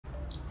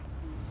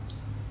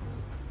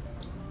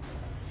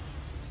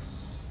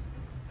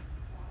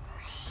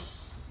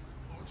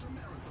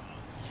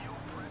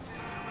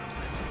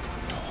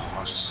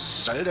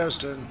Was soll das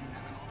denn?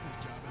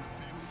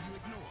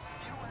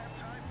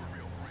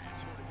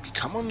 Wie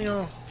kann man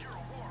hier...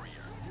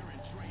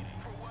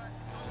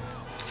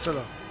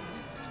 Schneller.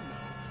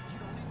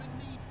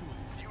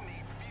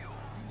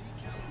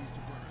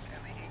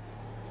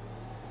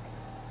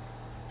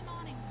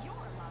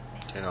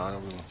 Keine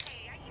Ahnung.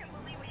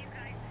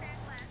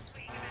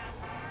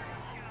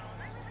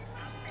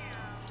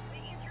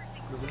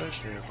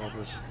 Vielleicht? Nee, ich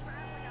glaube es.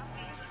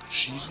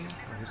 Schießen?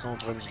 Hier kann man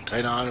bremsen.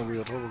 Keine Ahnung, wie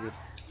er drüber geht.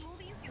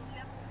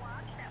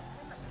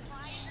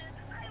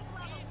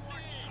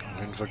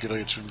 Auf jeden Fall geht er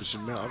jetzt schon ein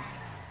bisschen mehr ab.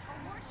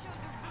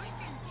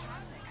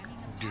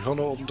 Und die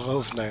Hörner oben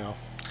drauf, naja.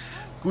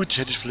 Gut,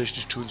 hätte ich vielleicht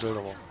nicht tun sollen,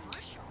 aber...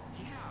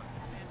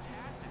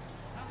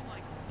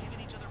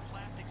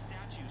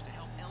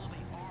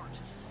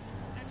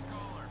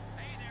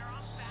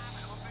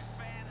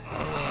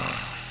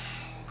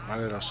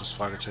 Mann, da ist das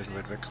Fragezeichen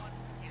weit weg.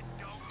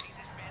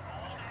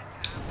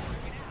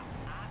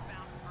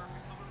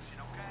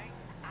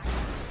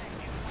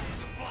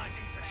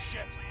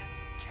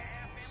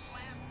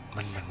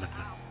 Mann.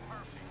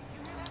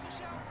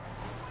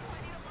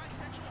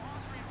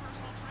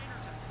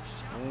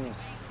 Oh.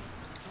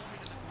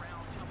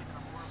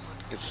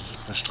 Jetzt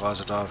ist eine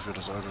Straße da für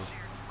das Auto.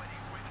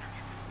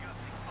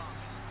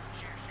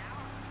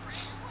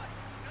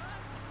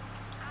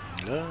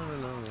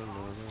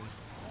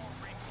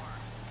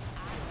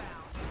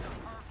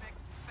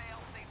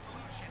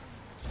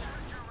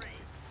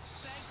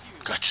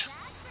 Gott.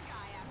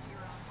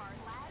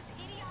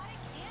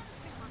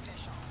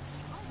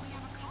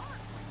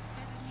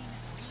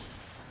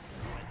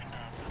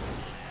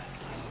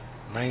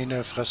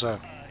 Meine Fresse.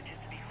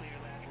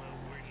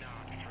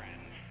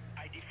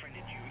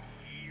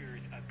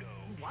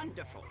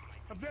 Wonderful.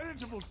 A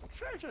veritable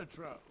treasure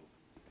trove.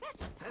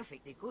 That's a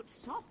perfectly good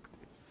sock.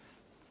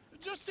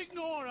 Just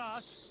ignore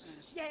us.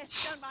 Yes,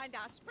 don't mind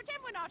us. Pretend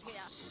we're not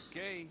here.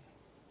 Okay.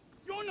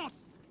 You're not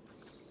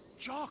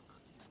Jock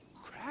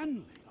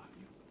Cranley, are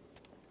you?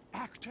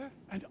 Actor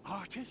and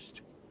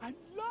artist? I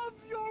love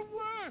your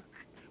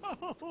work.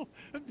 Oh,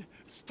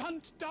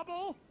 stunt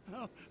double.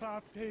 Oh,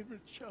 our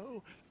favorite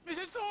show.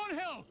 Mrs.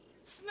 Thornhill,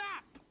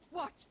 snap.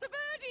 Watch the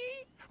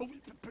birdie. Oh,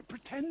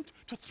 pretend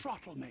to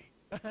throttle me.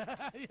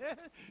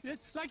 Yes,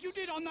 like you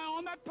did on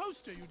that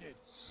poster you did.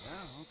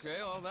 Yeah,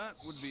 okay, all that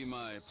would be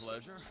my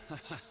pleasure.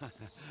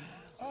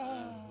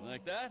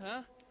 Like that,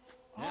 huh?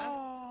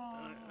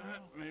 Yeah?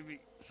 Maybe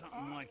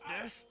something like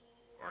this?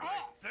 Or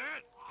like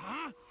that?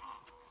 Huh?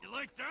 You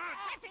like that?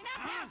 That's enough,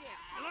 huh? dear.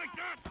 You like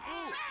that?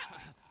 Oh!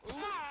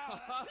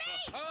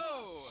 Please.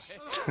 Oh,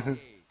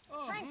 hey!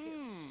 Thank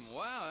you.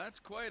 Wow, that's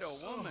quite a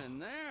woman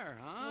there,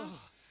 huh?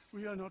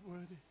 We are not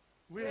worthy.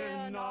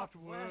 We're not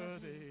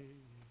worthy.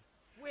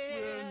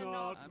 We're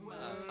not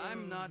worthy.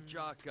 I'm not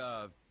Jock,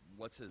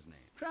 what's his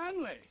name?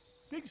 Cranley,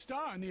 big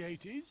star in the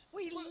 80s.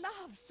 We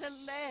love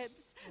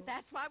celebs.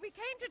 That's why we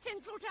came to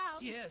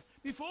Tinseltown. Yeah.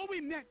 Before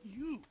we met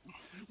you,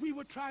 we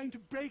were trying to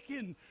break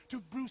in to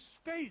Bruce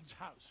Spade's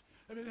house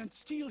and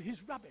steal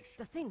his rubbish.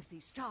 The things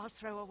these stars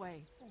throw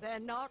away, they're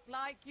not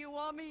like you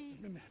or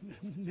me.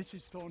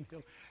 Mrs.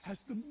 Thornhill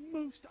has the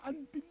most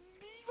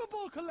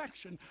unbelievable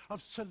collection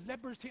of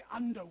celebrity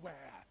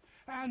underwear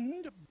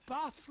and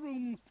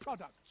bathroom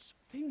products.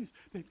 Things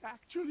they've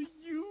actually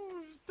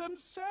used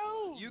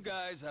themselves. You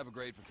guys have a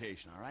great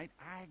vacation, all right?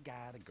 I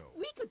gotta go.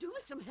 We could do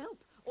with some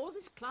help. All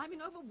this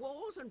climbing over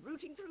walls and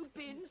rooting through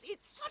bins,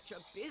 it's such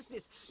a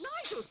business.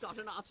 Nigel's got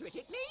an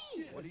arthritic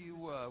knee. What do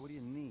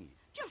you need?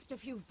 Just a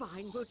few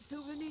Vinewood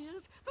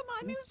souvenirs for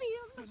my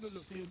museum.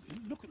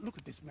 Look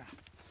at this map.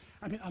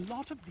 I mean, a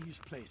lot of these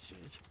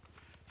places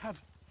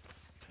have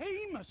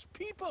famous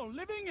people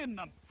living in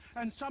them,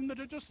 and some that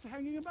are just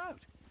hanging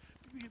about.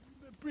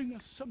 Bring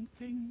us some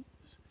things.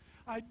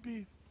 I'd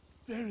be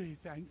very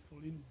thankful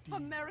indeed.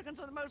 Americans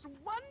are the most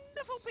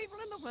wonderful people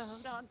in the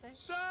world, aren't they?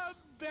 The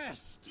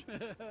best.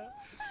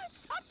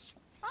 Such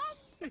fun.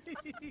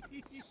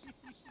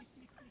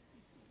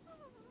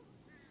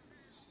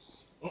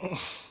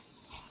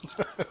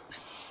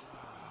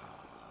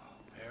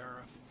 Pair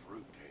of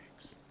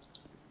fruitcakes.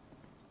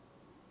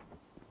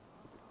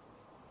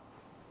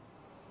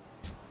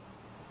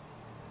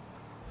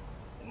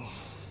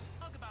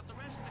 Talk about the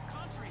rest of the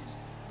country.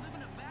 Live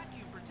in a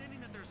vacuum, pretending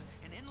that there's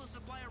an endless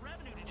supply of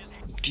revenue to just...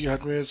 Die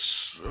hatten wir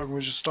jetzt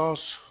irgendwelche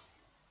Stars.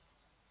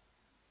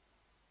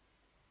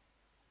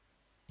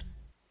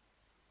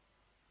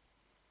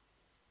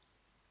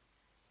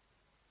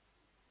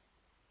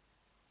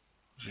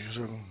 Hier ist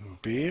ein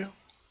B.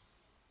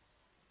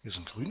 Hier ist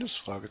ein grünes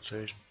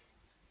Fragezeichen.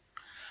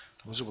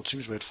 Da muss ich aber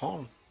ziemlich weit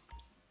fahren.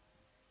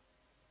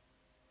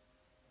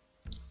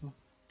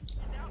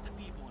 out to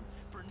people and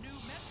for new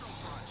metro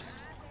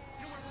projects.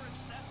 You know where we're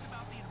obsessed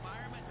about the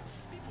environment?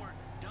 People are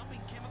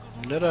dumping chemicals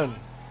on Na dann.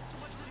 so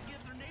much that it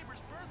gives their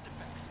neighbors birth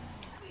defects.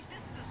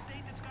 This is a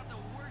state that's got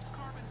the worst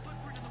carbon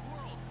footprint in the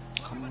world.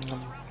 Everybody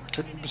goes around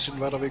Könnte ein bisschen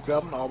weiter weg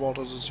werden, aber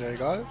das ist ja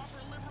egal. for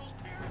a liberal's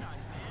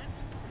paradise, man.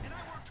 And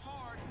I worked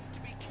hard to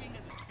be king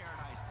of this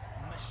paradise,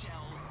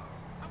 Michelle.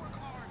 I work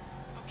hard,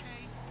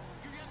 okay?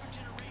 Your younger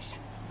generation,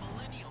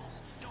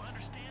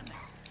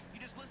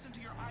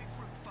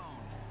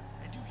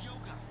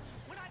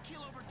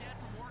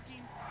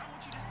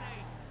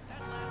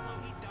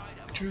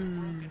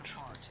 broken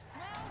heart.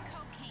 Well,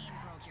 cocaine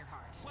broke your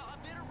heart. Well, a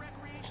bit of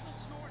recreational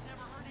snort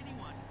never hurt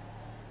anyone.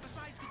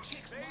 Besides the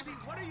chicks. Baby,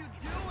 what are you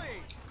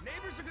doing?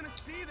 Neighbors are gonna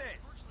see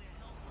this.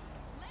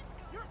 Let's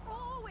go. You're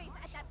always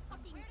at that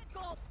fucking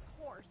golf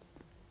course.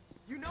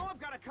 You know I've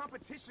got a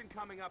competition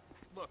coming up.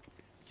 Look,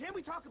 can't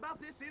we talk about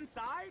this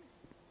inside?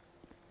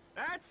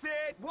 That's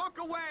it. Walk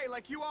away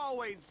like you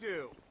always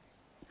do.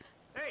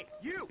 Hey,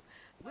 you!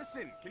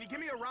 Listen, can you give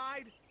me a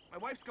ride? My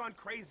wife's gone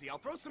crazy. I'll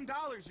throw some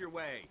dollars your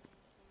way.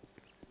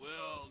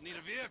 We'll need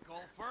a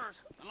vehicle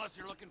first, unless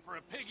you're looking for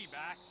a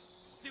piggyback.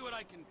 See what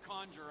I can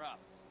conjure up.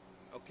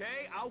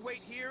 Okay, I'll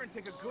wait here and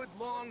take a good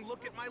long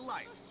look at my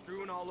life,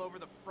 strewn all over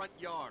the front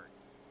yard.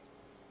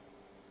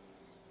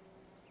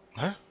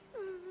 Hä?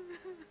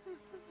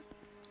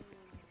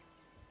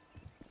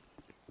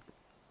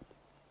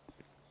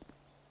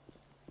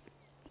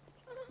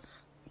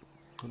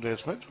 Kommt er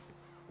jetzt mit?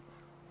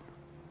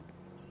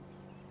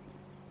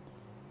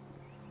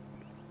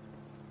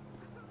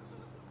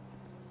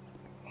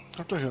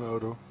 Habt ihr hier ein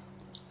Auto?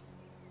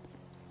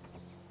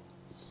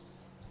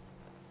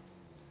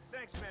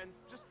 Thanks, man.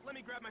 Just let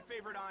me grab my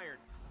favorite iron.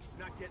 She's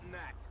not getting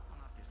that.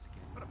 Not this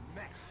again. What a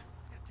mess.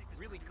 Yeah, take this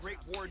Really piece of great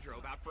scrap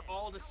wardrobe out for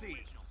all to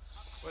see.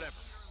 Whatever.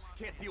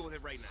 Can't deal with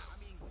it right now. I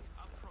mean,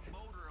 a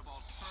promoter of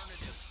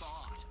alternative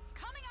thought.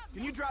 Coming up.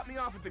 Can you drop me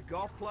off at the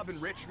golf club in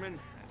Richmond?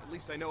 At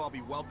least I know I'll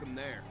be welcome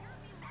there.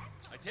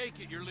 I take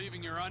it you're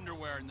leaving your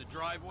underwear in the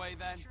driveway,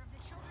 then?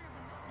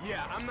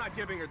 Yeah, I'm not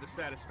giving her the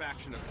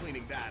satisfaction of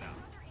cleaning that up.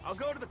 I'll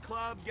go to the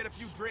club, get a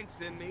few drinks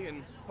in me,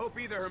 and hope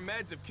either her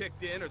meds have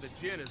kicked in or the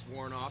gin is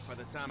worn off by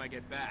the time I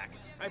get back.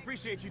 I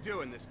appreciate you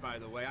doing this, by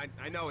the way.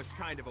 I know it's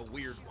kind of a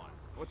weird one.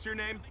 What's your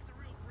name?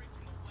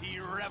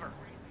 T-Rever.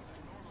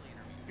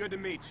 Good to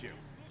meet you.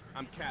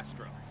 I'm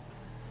Castro.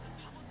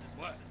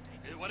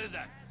 What is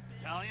that?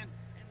 Italian?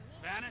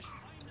 Spanish?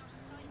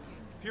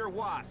 Pure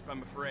wasp,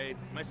 I'm afraid.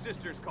 My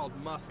sister's called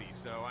Muffy,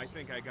 so I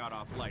think I got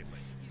off lightly.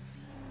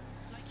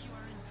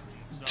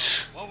 So,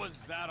 what was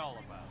that all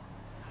about?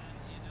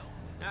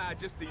 Ah,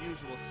 just the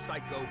usual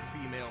psycho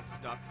female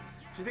stuff.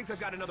 She thinks I've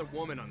got another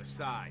woman on the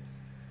side.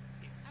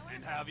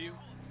 And have you?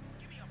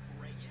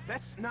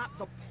 That's not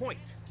the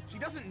point. She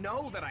doesn't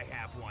know that I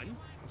have one.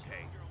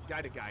 Okay,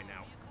 guy to guy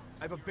now.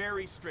 I have a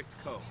very strict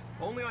code.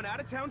 Only on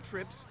out-of-town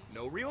trips,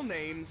 no real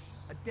names,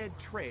 a dead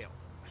trail.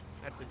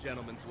 That's a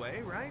gentleman's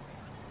way, right?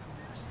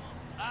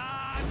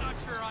 I'm not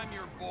sure I'm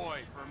your boy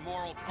for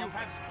moral You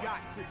compass. have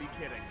got to be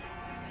kidding.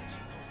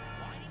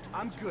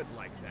 I'm good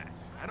like that.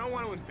 I don't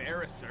want to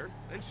embarrass her.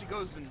 Then she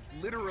goes and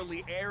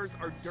literally airs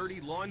our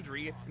dirty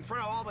laundry in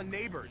front of all the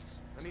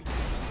neighbors. I mean,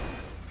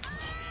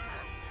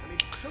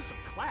 show some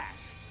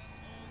class.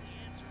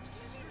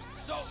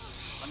 So,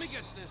 let me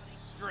get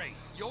this straight.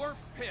 You're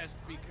pissed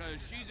because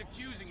she's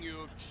accusing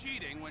you of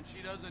cheating when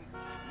she doesn't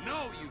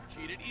know you've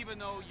cheated, even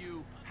though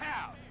you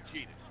have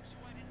cheated.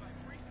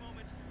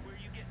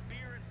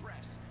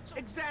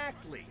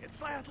 Exactly.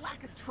 It's a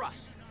lack of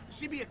trust.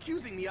 She'd be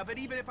accusing me of it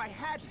even if I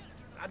hadn't.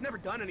 I've never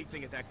done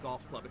anything at that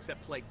golf club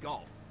except play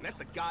golf. And that's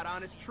the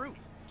god-honest truth.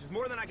 Which is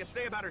more than I could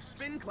say about her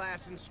spin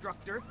class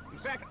instructor. In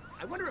fact,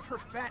 I wonder if her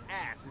fat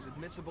ass is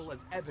admissible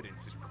as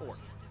evidence in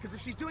court. Because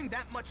if she's doing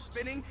that much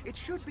spinning, it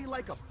should be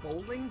like a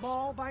bowling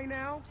ball by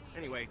now.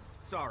 Anyway,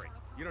 sorry.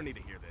 You don't need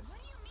to hear this.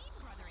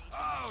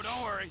 Oh,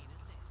 don't worry.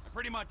 I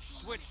pretty much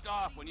switched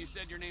off when you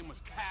said your name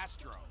was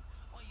Castro.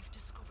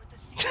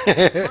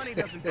 Money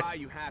doesn't buy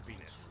you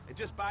happiness. It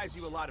just buys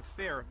you a lot of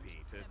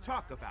therapy to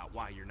talk about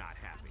why you're not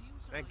happy.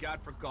 Thank God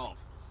for golf.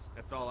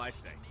 That's all I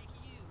say.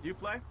 You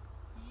play?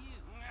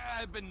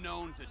 I've been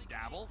known to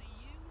dabble.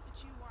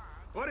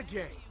 What a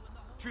game.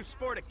 True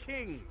sport of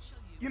kings.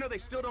 You know, they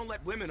still don't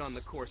let women on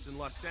the course in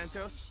Los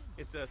Santos.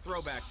 It's a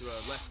throwback to a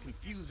less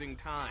confusing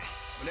time,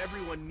 when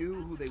everyone knew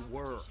who they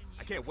were.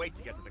 I can't wait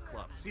to get to the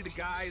club. See the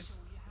guys?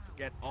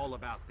 Forget all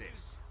about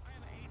this.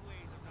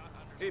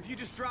 If you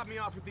just drop me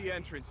off at the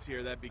entrance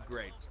here, that'd be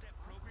great.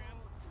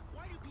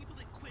 Why do people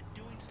that quit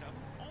doing stuff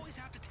always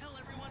have to tell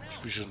everyone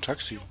else? Wie schon ein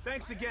Taxi.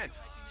 Thanks again.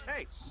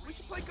 Hey, we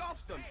should play golf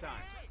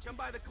sometime. Come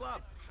by the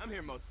club. I'm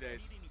here most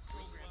days.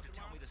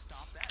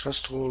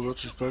 Castro wird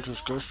sich bald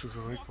als Geiststuhl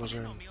verfügbar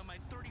sein.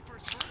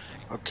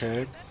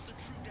 Okay.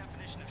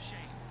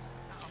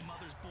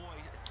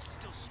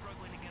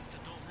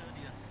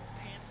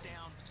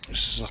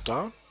 Ist es noch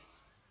da?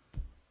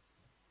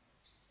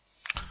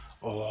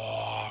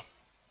 Oh.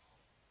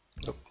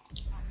 Ja.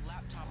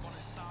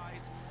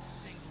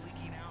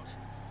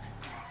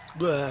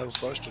 Bäh,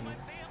 wo war ich denn?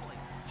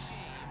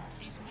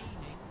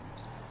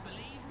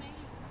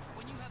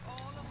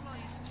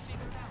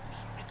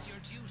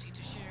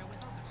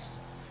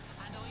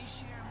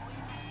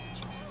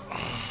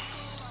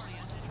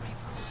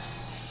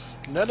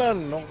 Na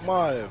dann,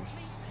 nochmal.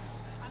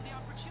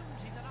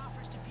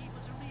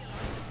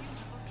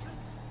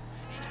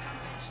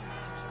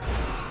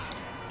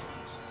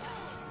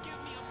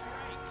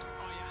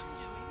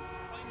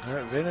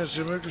 Ja, wenn es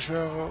hier möglich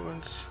wäre,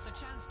 uns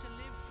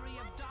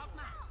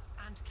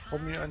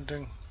Hobby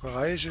andenken.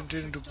 Bereiche, in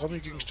denen du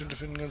Promi-Gegenstände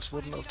finden kannst,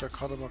 wurden auf der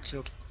Karte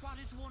markiert.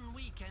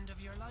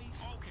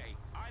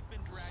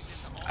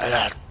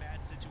 Alter!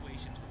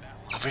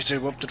 Ich weiß ja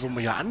überhaupt nicht, wo man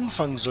hier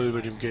anfangen soll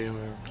bei dem Game.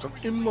 Es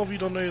kommen immer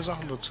wieder neue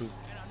Sachen dazu.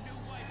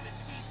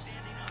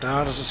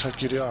 Ja, das ist halt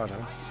GTA,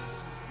 ne?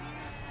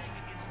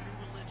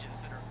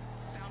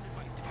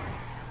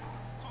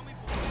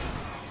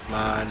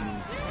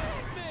 Mann.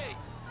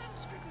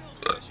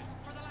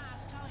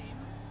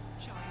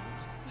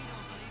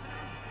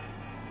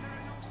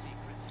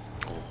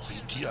 Oh,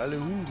 wie die alle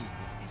hugen.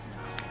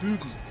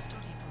 Hügen.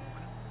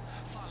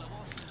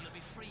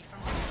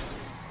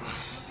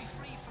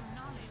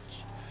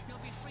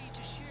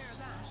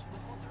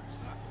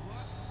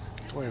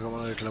 Oh, hier kann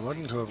man neue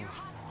Klamotten kaufen.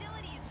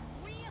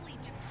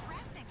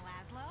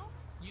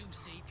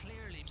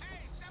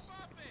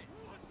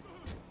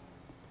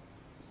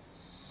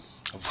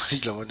 Obwohl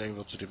die Klamotten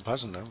eigentlich zu dem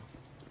passen, ne?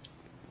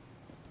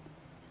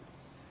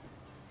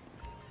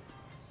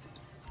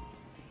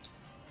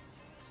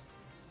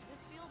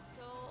 This feels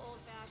so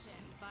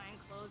old-fashioned, buying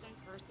clothes in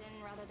person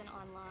rather than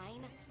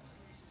online.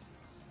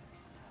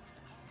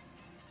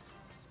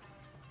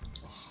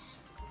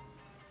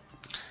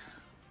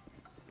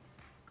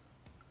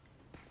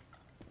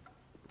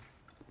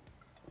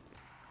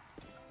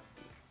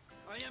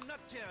 I am not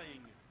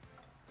carrying.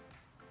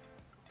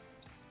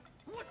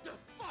 What the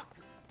fuck?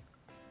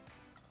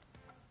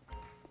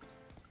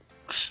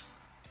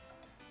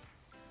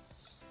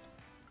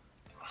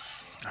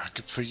 Ja,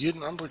 gibt für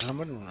jeden andere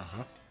Klamotten.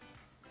 Aha.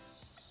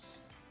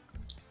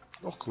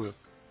 Auch cool.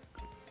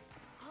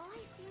 All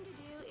I seem to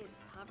do is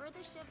cover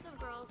the shifts of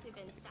girls who've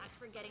been sacked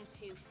for getting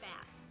too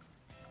fat.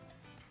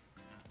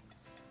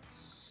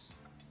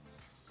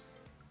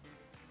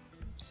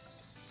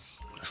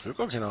 Ich will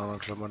gar keine anderen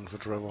Klamotten für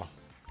Trevor.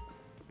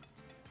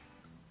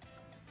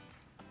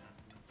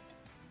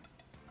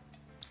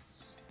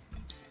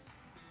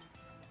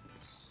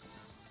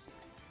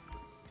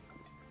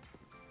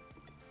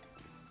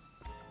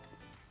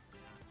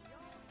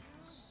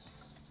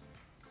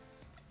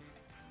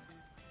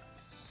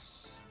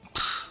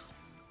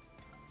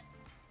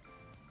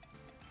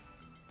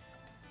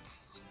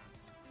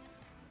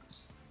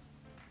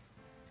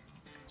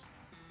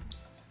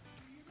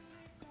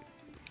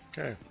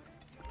 Okay.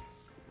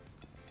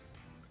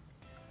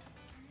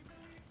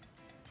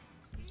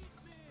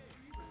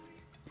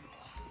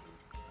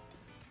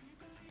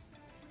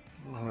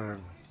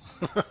 Nein.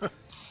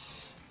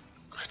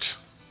 Gott.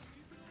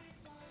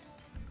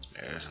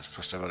 Das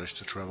passt aber nicht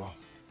zu Trevor.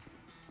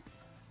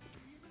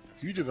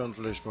 Hüte wären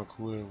vielleicht mal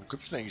cool. Wo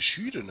gibt's denn eigentlich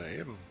Hüte? Na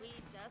eben. We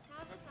just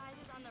have the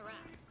sizes on the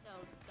rack, so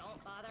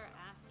don't bother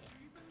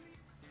asking.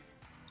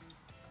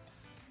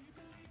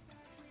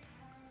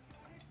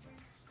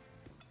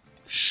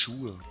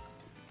 Schuhe.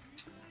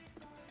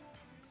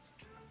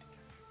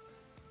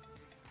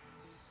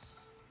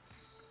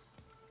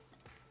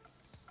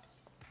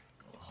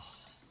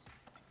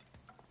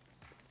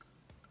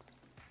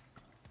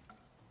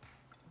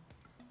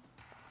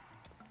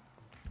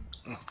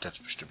 Das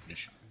bestimmt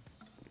nicht.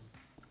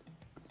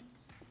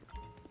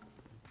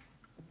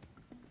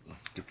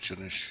 Gibt's hier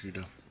nicht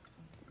wieder.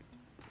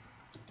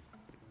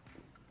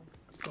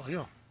 Doch,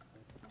 ja.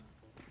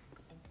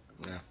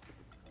 Ja.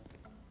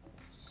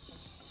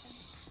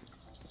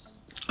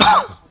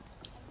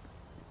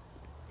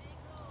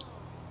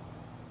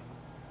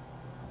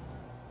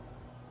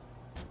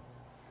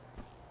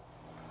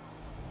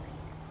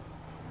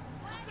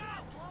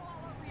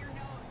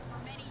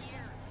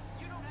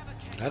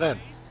 Na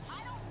dann.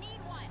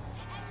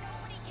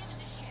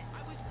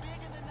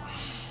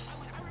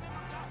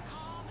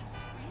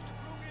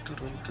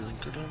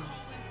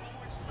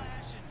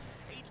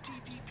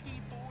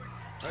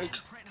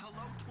 Halt.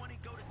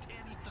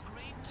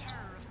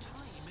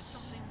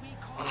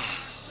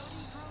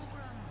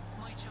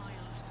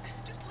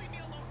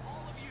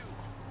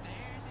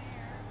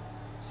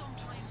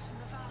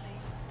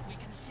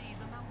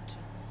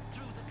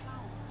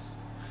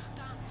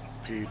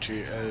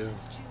 PTL.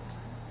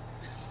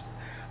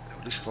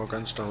 Ich war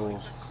ganz da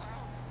hoch.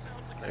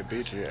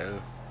 BTL.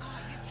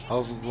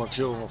 Haufen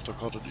Markierungen auf der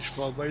Karte. Ich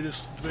war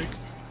weitestens weg.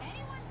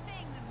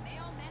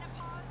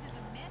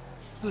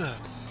 Ja.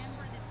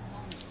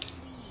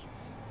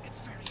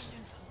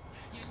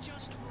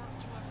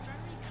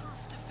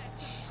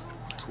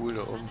 Cool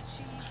da oben.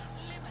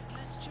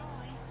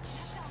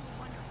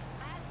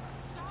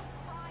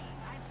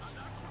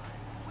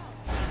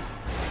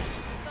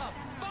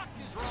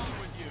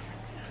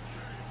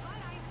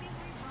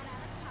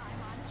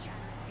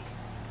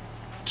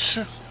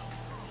 Tja.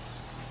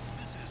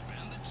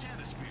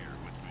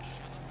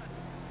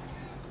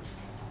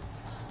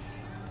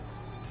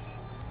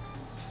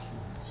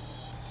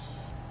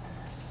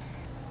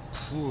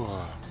 Puh.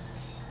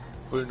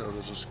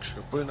 Bullenauto, das ist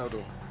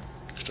Bullenauto.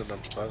 Stand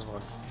am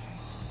Straßenrand.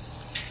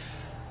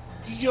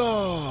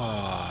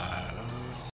 Ja.